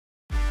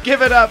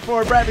Give it up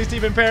for Bradley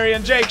Stephen Perry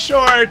and Jake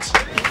Short.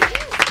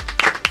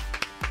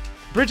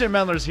 Bridgit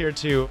Mendler's here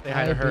too. Say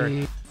hi to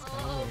her.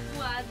 Oh,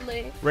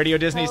 Bradley. Radio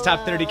Disney's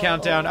Top 30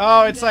 Countdown.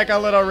 Oh, it's like a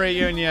little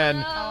reunion.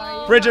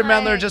 Bridgit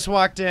Mendler just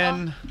walked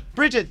in.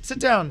 Bridgit, sit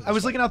down. I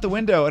was looking out the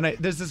window, and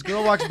there's this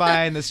girl walks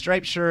by in this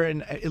striped shirt,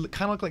 and it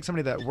kind of looked like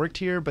somebody that worked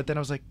here, but then I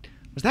was like,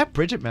 was that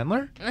Bridgit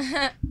Mendler?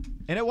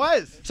 And it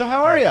was. So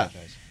how are you?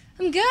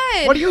 I'm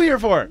good. What are you here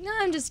for? No,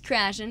 I'm just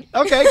crashing.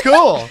 Okay,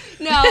 cool.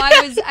 No,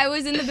 I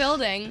was in the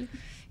building,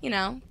 you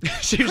know,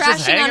 She was just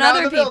crashing hanging on out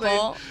in other the building.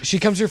 people. She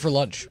comes here for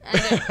lunch.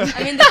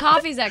 I mean, the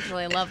coffee's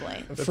actually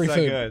lovely. That's Free that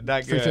food. good.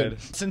 That Free good.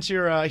 food. Since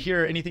you're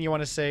here, anything you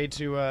want to say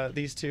to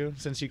these two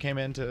since you came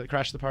in to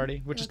crash the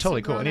party, which is Looks so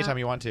totally cool. grown Anytime up.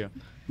 you want to.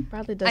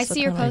 Bradley does I look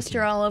see your kinda like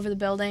poster all over the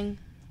building.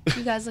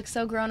 You guys look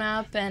so grown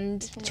up,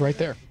 and It's right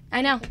there.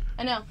 I know.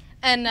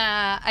 And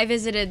I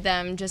visited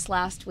them just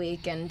last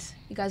week, and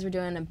you guys were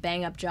doing a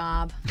bang-up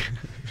job.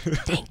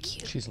 Thank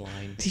you. She's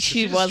lying.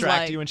 She was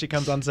Distract like, you when she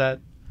comes on set.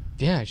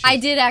 Yeah. I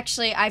did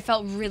actually. I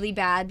felt really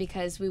bad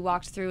because we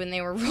walked through and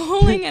they were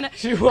rolling, and I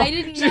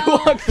didn't know. She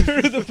walked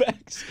through the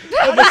backs.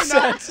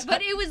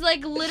 But it was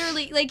like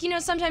literally, like, you know,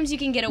 sometimes you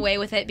can get away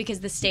with it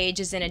because the stage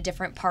is in a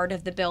different part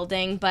of the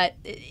building, but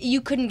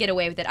you couldn't get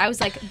away with it. I was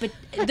like, but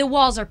the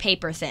walls are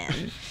paper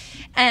thin.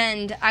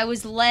 And I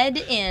was led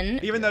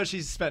in. Even though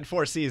she's spent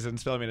 4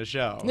 seasons filming a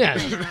show. Yeah.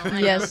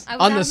 yes. I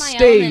was On out the of my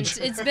stage. element.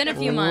 It's been a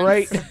few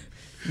months. Right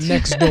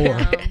next door.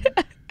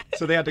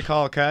 So they had to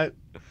call a cut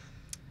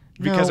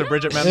because No. of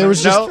Bridgit Mendler. There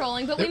was Just no.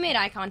 trolling, but we made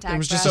eye contact. It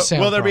was just but- a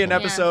sound Will there be an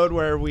problem. episode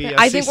where we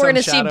I think we're going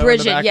to see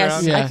Bridget.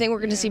 Yes, Yeah. I think we're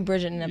going to see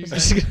Bridget in an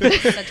episode.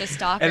 Such a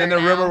stalker. And then the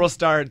now. rumor will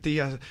start. The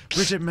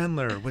Bridgit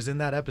Mendler was in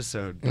that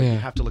episode. But Yeah. you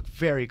have to look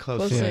very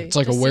closely. Yeah, Closely. it's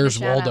like Just a see the Where's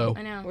shout-out. Waldo.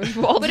 I know. Where's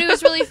Waldo? But it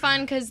was really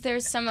fun because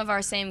there's some of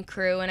our same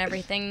crew and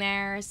everything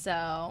there,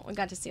 so we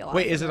got to see a lot.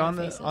 Wait, of is it on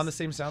familiar the faces.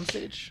 same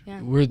soundstage? Yeah.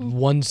 We're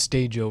one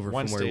stage over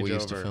One from where stage we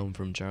used to over. film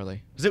from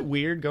Charlie. Is it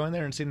weird going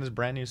there and seeing this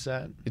brand new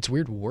set? It's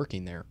weird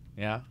working there.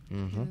 Yeah.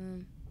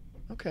 Mm-hmm.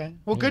 Okay.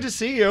 Well, good to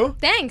see you.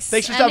 Thanks.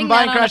 Thanks for Ending stopping by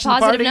that and on a crashing the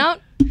positive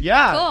party. note.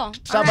 Yeah. Cool.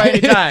 Stop All by right.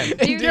 anytime.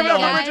 Do Give it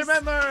up you for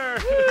guys? Bridgit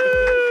Mendler.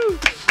 Woo!